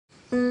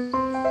Oh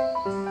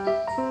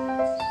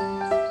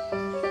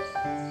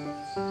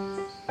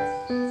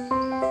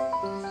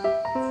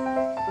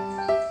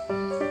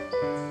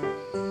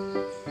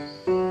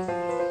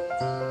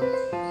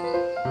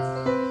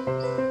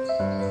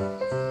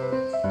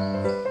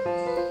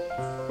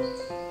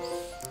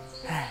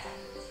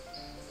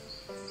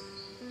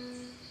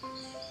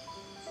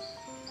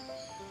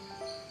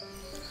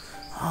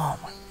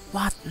my,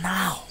 what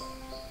now?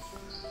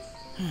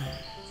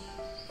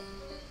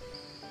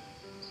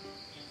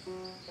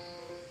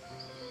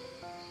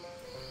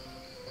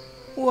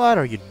 What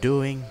are you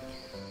doing?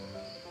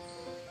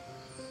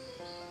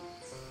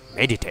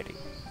 Meditating.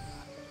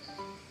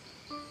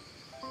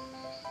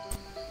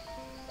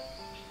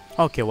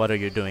 Okay, what are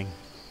you doing?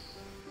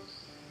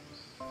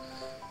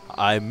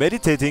 I'm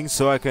meditating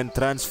so I can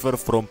transfer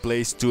from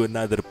place to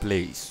another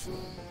place.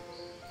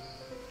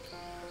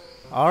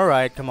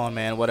 Alright, come on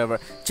man, whatever.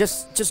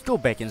 Just go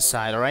back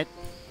inside, alright?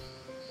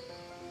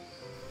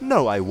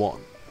 No, I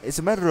won't. As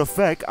a matter of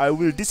fact, I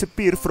will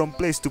disappear from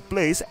place to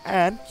place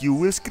and you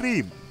will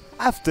scream.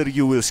 After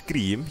you will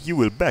scream, you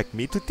will beg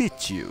me to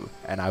teach you.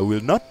 And I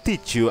will not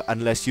teach you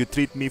unless you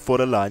treat me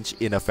for a lunch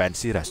in a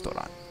fancy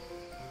restaurant.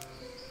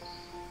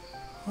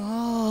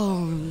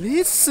 Oh,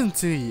 listen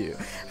to you.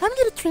 I'm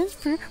gonna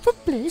transfer from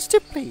place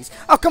to place.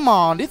 Oh, come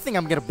on. Do you think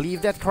I'm gonna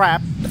believe that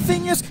crap? The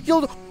thing is,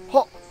 you'll...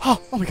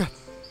 Oh my god.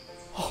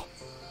 Oh.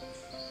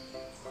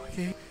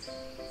 Okay.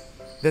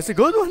 That's a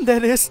good one,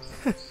 that is.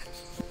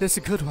 That's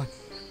a good one.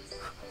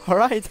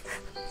 Alright.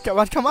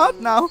 Come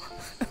out now.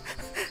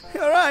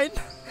 Alright.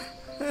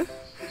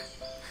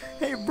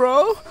 Hey,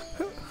 bro.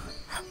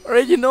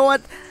 Alright, you know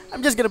what?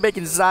 I'm just gonna back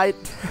inside.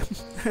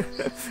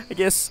 I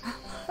guess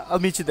I'll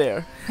meet you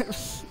there.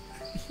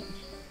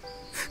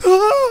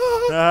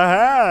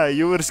 Aha!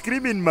 You were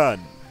screaming, man.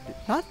 Did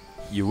not?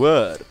 You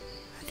were.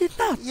 I did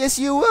not. Yes,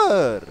 you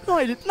were. No,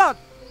 I did not.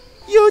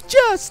 You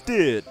just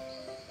did.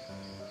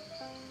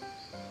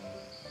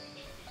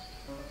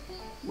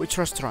 Which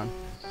restaurant?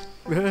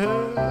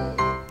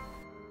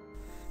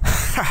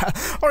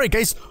 Alright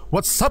guys,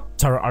 what's up?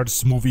 Tara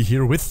Arts Movie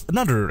here with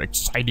another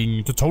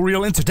exciting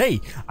tutorial, and today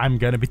I'm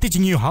gonna be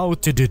teaching you how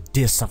to do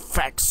this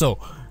effect. So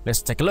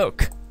let's take a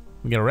look.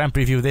 We're gonna ramp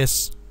preview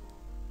this.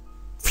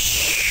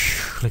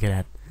 Look at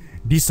that.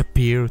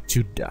 Disappear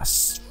to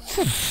dust.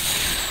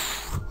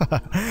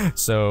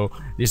 So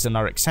this is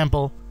another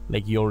example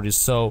like you already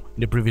saw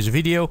in the previous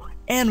video,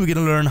 and we're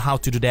gonna learn how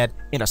to do that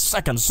in a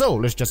second. So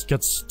let's just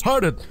get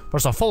started.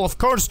 First of all, of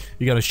course,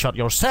 you gotta shot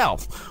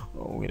yourself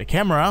with a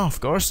camera,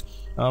 of course,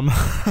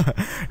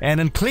 and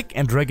then click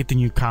and drag it to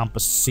new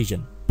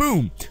composition.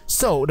 Boom.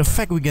 So the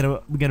effect we're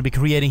gonna be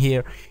creating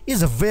here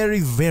is a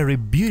very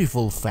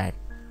beautiful effect.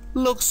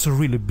 Looks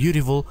really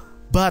beautiful,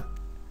 but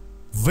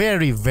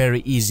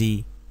very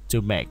easy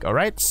to make.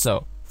 Alright,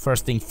 so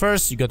first thing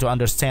first, you got to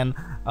understand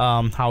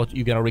how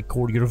you're gonna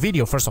record your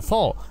video. First of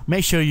all,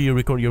 make sure you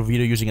record your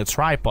video using a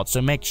tripod,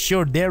 so make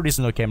sure there is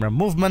no camera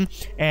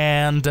movement,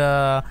 and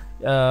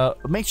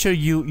make sure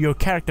your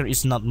character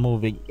is not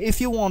moving.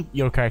 If you want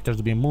your character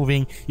to be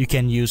moving, you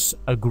can use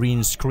a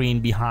green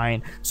screen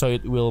behind, so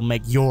it will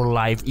make your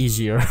life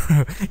easier.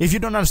 If you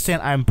don't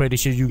understand, I'm pretty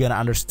sure you're gonna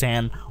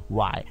understand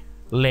why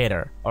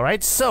later.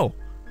 Alright, so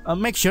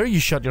make sure you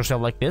shot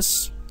yourself like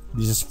this.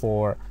 This is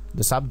for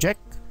the subject,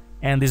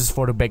 and this is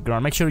for the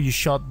background. Make sure you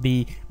shot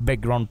the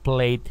background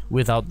plate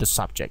without the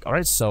subject.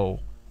 Alright, so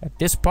at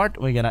this part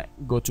we're gonna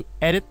go to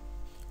edit,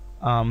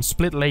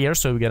 split layer.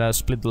 So we're gonna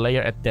split the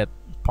layer at that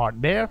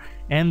part there,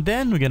 and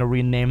then we're gonna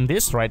rename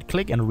this. Right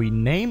click and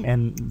rename,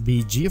 and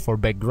BG for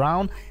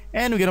background,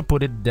 and we're gonna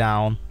put it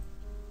down,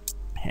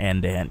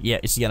 and then yeah,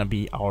 it's gonna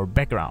be our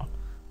background.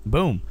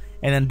 Boom.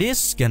 And then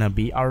this is gonna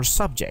be our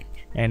subject.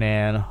 And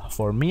then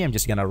for me, I'm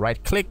just gonna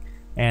right click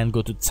and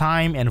go to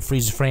time and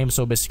freeze frame.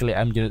 So basically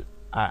I'm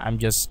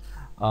just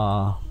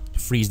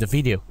freeze the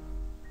video.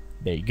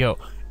 There you go.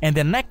 And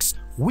then next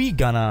we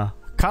gonna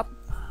cut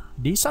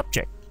the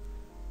subject.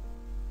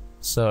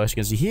 So as you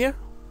can see here,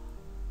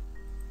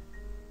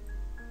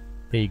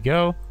 there you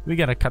go. We're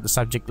gonna cut the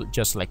subject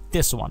just like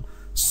this one.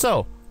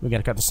 So we're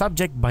gonna cut the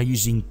subject by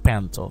using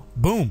pen tool.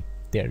 Boom,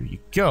 there you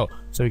go.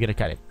 So we're gonna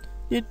cut it.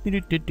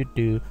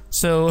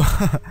 So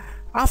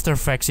After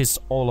Effects is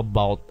all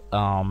about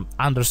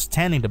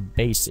understanding the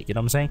basic, you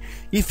know what I'm saying?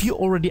 If you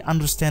already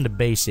understand the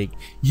basic,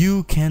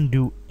 you can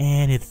do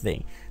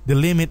anything. The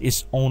limit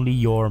is only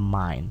your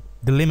mind.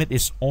 The limit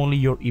is only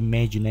your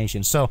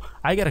imagination. So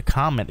I got a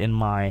comment in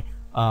my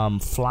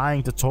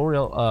flying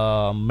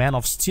tutorial, Man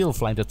of Steel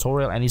flying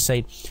tutorial, and he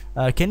said,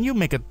 can you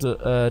make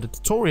the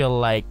tutorial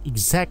like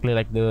exactly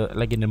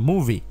like in the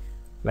movie,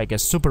 like a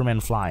Superman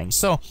flying?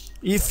 So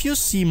if you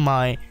see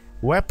my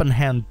Weapon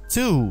Hand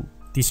 2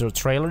 teaser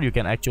trailer, you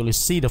can actually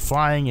see the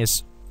flying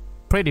is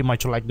pretty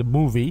much like the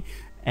movie,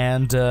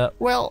 and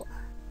well,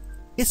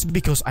 it's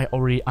because I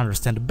already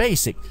understand the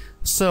basic.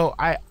 So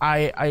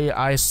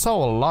I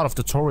saw a lot of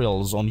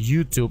tutorials on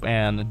YouTube,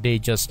 and they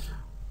just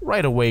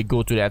right away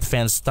go to the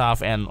advanced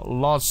stuff, and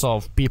lots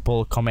of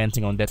people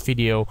commenting on that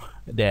video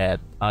that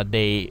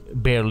they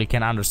barely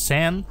can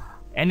understand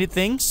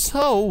anything.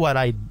 So what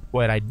I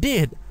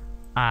did,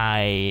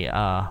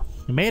 I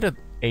made it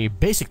a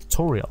basic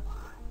tutorial,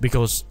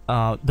 because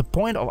the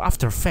point of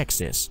After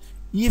Effects is,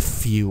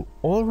 if you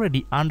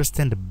already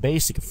understand the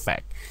basic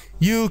effect,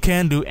 you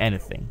can do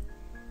anything.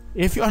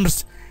 If you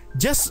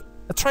just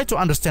try to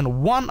understand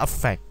one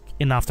effect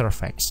in After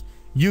Effects,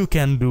 you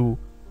can do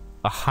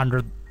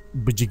 100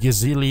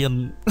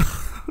 bajillion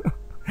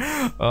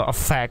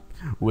effect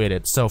with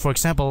it. So for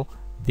example,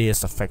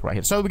 this effect right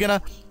here. So we're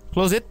gonna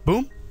close it.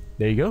 Boom,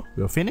 there you go,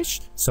 we're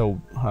finished.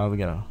 So we're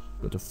gonna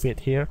go to fit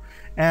here,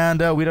 and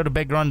without the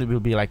background it will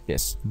be like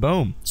this.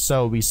 Boom.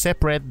 So we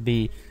separated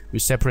the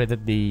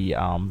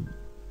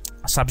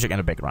subject and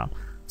the background.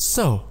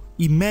 So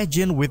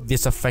imagine with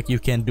this effect you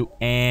can do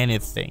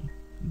anything.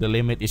 The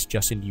limit is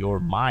just in your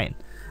mind.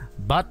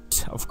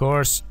 But of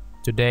course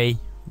today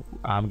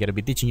I'm gonna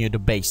be teaching you the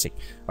basic.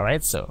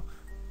 Alright, so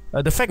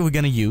the effect we're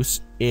gonna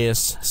use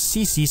is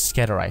CC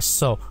Scatterize.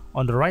 So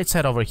on the right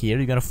side over here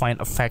you're gonna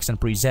find effects and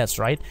presets,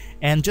 right?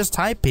 And just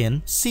type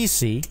in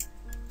CC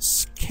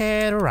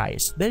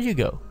Scatterize. There you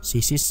go,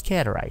 CC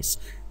Scatterize,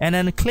 and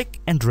then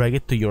click and drag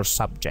it to your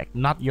subject,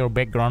 not your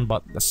background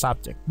but the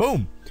subject.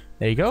 Boom,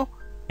 there you go.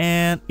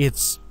 And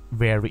it's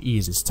very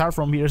easy. Start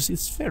from here.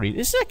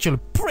 It's actually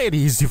pretty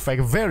easy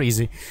effect, very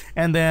easy.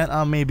 And then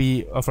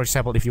maybe for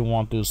example, if you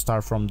want to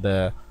start from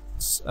the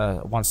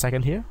 1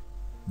 second here,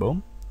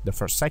 boom, the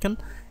first second,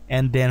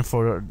 and then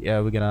for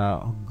we're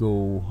gonna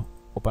go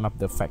open up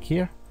the effect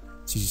here,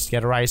 CC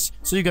Scatterize.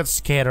 So you got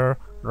scatter,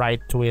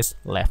 right twist,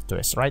 left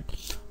twist, right?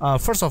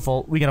 First of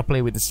all, we're gonna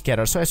play with the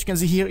scatter. So as you can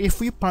see here, if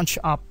we punch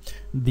up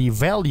the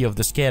value of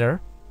the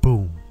scatter,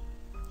 boom,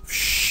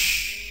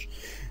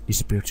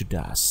 disappear to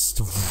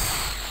dust.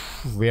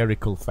 Very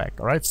cool effect.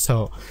 Alright,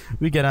 so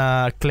we're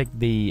gonna click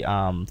the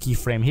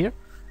keyframe here.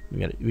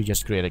 We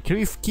just create a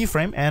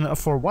keyframe, and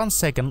for 1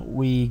 second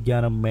we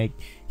gonna make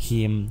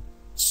him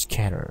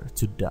scatter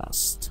to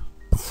dust.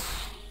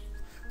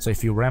 So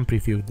if you ramp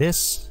preview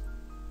this,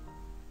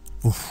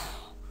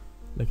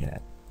 look at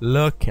that,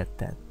 look at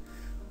that.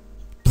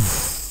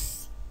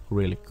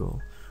 Really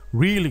cool,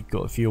 really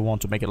cool. If you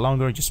want to make it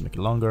longer, just make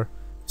it longer,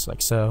 just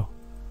like so.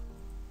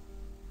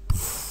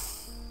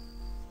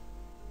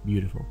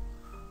 Beautiful.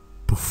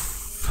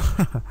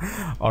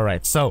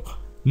 Alright, so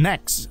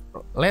next,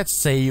 let's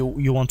say you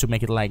want to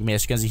make it like me.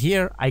 As you can see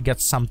here, I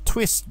got some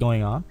twist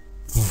going on.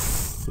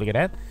 Look at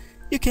that.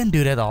 You can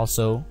do that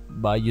also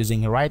by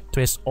using right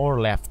twist or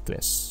left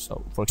twist.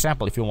 So for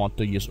example, if you want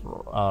to use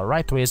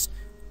right twist,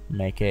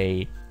 make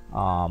a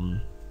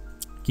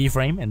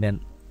keyframe and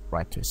then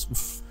right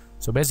twist.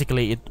 So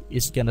basically it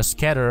is gonna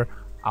scatter,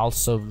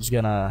 also it's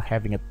gonna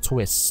having a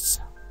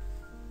twist,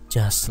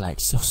 just like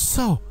so.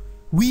 So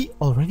we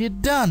already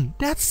done.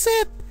 That's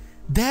it.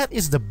 That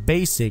is the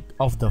basic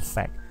of the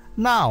effect.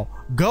 Now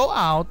go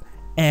out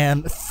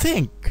and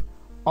think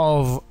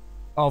of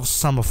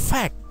some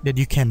effect that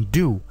you can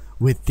do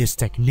with this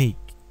technique.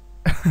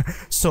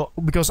 So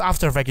because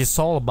After Effects is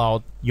all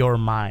about your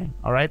mind.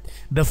 All right,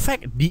 the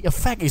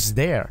effect is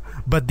there,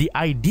 but the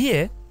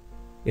idea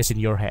is in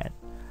your head.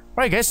 All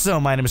right guys, so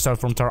my name is Star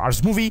from Tar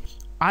Arts Movie.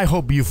 I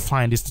hope you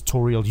find this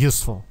tutorial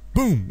useful.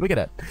 Boom, look at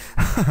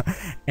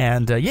that.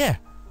 And yeah,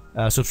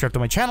 subscribe to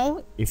my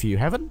channel if you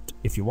haven't,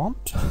 if you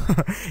want.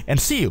 And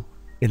see you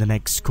in the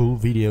next cool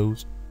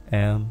videos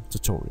and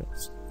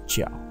tutorials.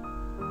 Ciao.